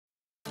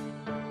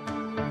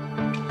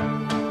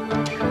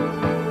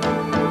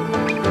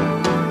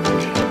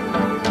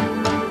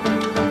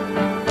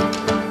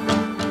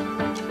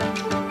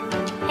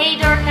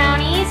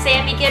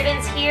Sammy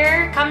Gibbons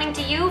here, coming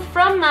to you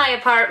from my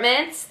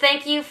apartments.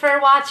 Thank you for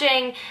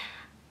watching.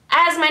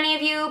 As many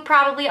of you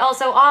probably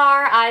also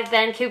are, I've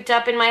been cooped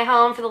up in my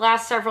home for the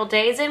last several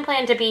days and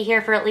plan to be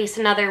here for at least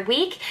another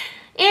week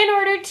in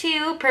order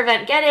to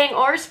prevent getting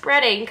or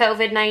spreading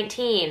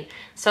COVID-19.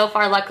 So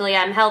far, luckily,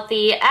 I'm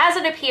healthy, as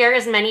it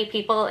appears many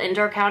people in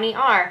Door County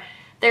are.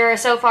 There are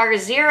so far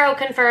 0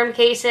 confirmed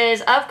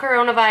cases of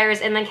coronavirus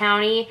in the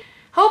county.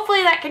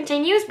 Hopefully that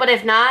continues, but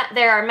if not,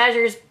 there are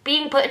measures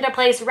being put into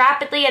place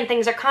rapidly and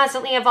things are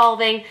constantly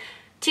evolving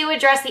to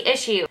address the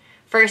issue.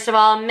 First of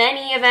all,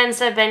 many events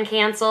have been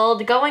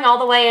canceled, going all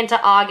the way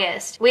into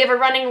August. We have a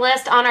running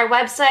list on our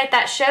website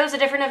that shows the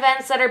different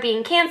events that are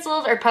being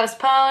canceled or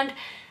postponed,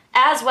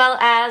 as well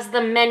as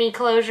the many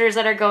closures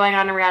that are going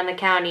on around the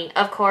county.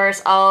 Of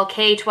course, all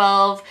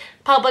K-12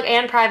 public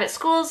and private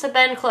schools have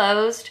been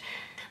closed.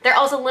 They're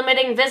also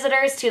limiting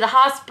visitors to the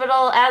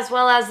hospital as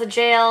well as the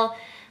jail.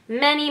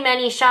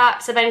 Many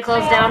shops have been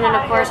closed down, and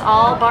of course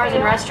all bars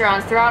and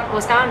restaurants throughout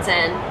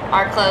Wisconsin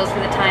are closed for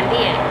the time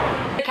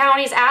being. The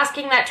county is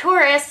asking that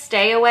tourists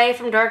stay away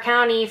from Door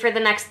County for the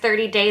next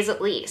 30 days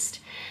at least.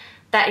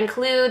 That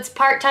includes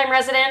part-time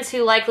residents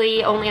who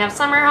likely only have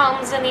summer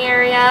homes in the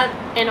area.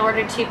 In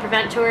order to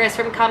prevent tourists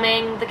from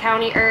coming, the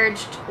county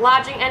urged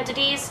lodging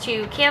entities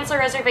to cancel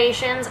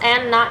reservations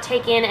and not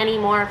take in any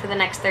more for the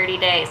next 30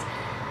 days.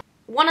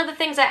 One of the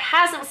things that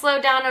hasn't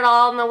slowed down at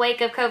all in the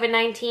wake of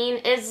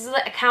COVID-19 is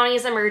the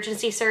county's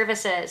emergency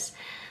services.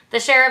 The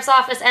Sheriff's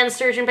Office and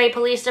Sturgeon Bay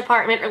Police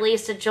Department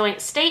released a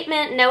joint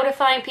statement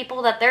notifying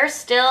people that they're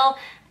still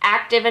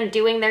active and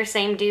doing their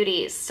same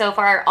duties. So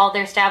far, all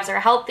their staffs are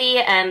healthy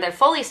and they're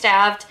fully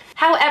staffed.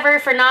 However,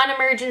 for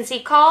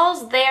non-emergency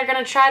calls, they are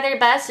going to try their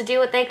best to do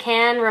what they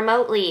can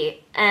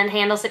remotely and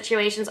handle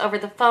situations over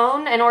the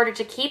phone in order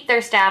to keep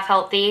their staff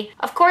healthy.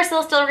 Of course,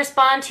 they'll still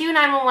respond to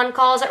 911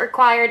 calls that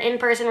require an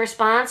in-person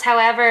response.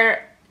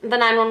 However, the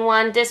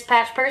 911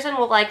 dispatch person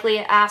will likely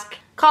ask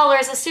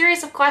callers a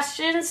series of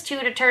questions to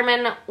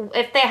determine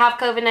if they have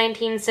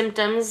COVID-19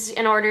 symptoms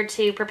in order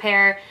to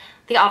prepare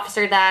the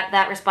officer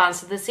that responds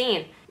to the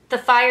scene. The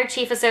Fire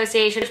Chief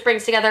Association, which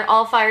brings together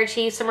all fire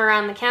chiefs from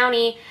around the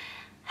county,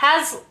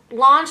 has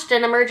launched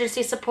an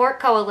emergency support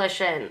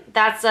coalition.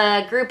 That's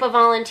a group of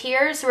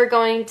volunteers who are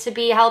going to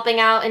be helping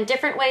out in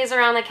different ways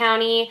around the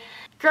county,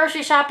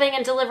 grocery shopping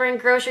and delivering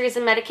groceries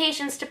and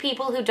medications to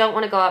people who don't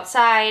want to go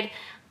outside,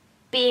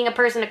 being a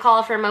person to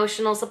call for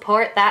emotional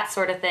support, that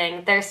sort of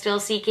thing. They're still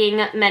seeking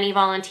many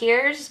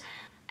volunteers.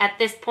 At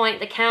this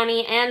point, the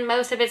county and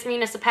most of its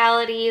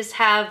municipalities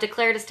have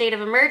declared a state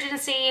of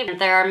emergency.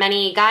 There are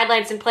many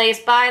guidelines in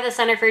place by the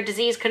Center for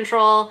Disease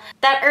Control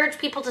that urge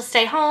people to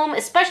stay home,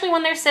 especially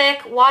when they're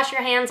sick, wash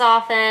your hands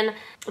often.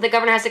 The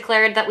governor has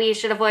declared that we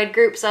should avoid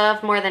groups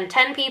of more than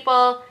 10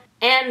 people,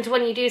 and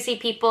when you do see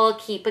people,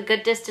 keep a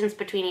good distance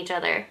between each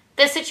other.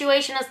 This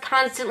situation is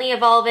constantly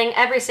evolving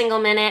every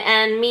single minute,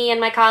 and me and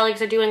my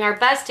colleagues are doing our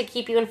best to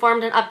keep you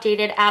informed and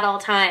updated at all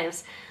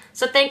times.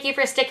 So thank you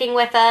for sticking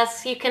with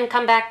us. You can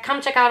come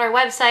check out our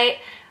website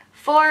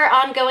for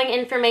ongoing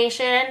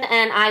information,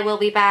 and I will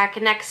be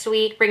back next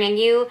week bringing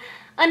you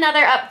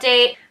another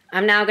update.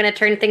 I'm now going to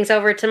turn things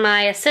over to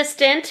my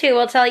assistant, who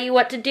will tell you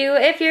what to do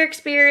if you're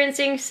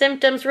experiencing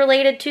symptoms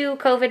related to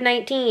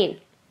COVID-19.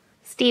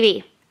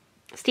 Stevie,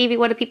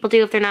 what do people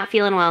do if they're not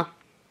feeling well?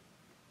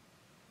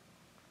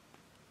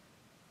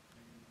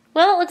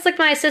 Well, it looks like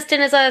my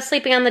assistant is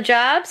sleeping on the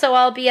job, so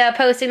I'll be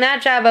posting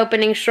that job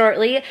opening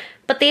shortly.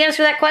 But the answer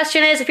to that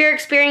question is, if you're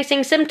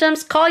experiencing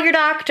symptoms, call your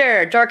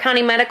doctor. Door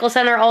County Medical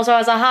Center also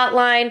has a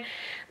hotline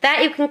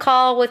that you can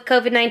call with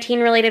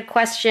COVID-19 related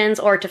questions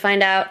or to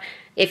find out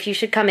if you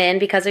should come in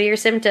because of your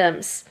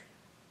symptoms.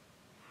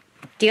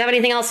 Do you have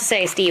anything else to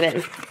say,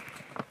 Steven?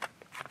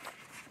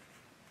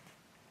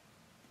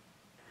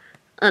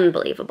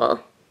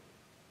 Unbelievable.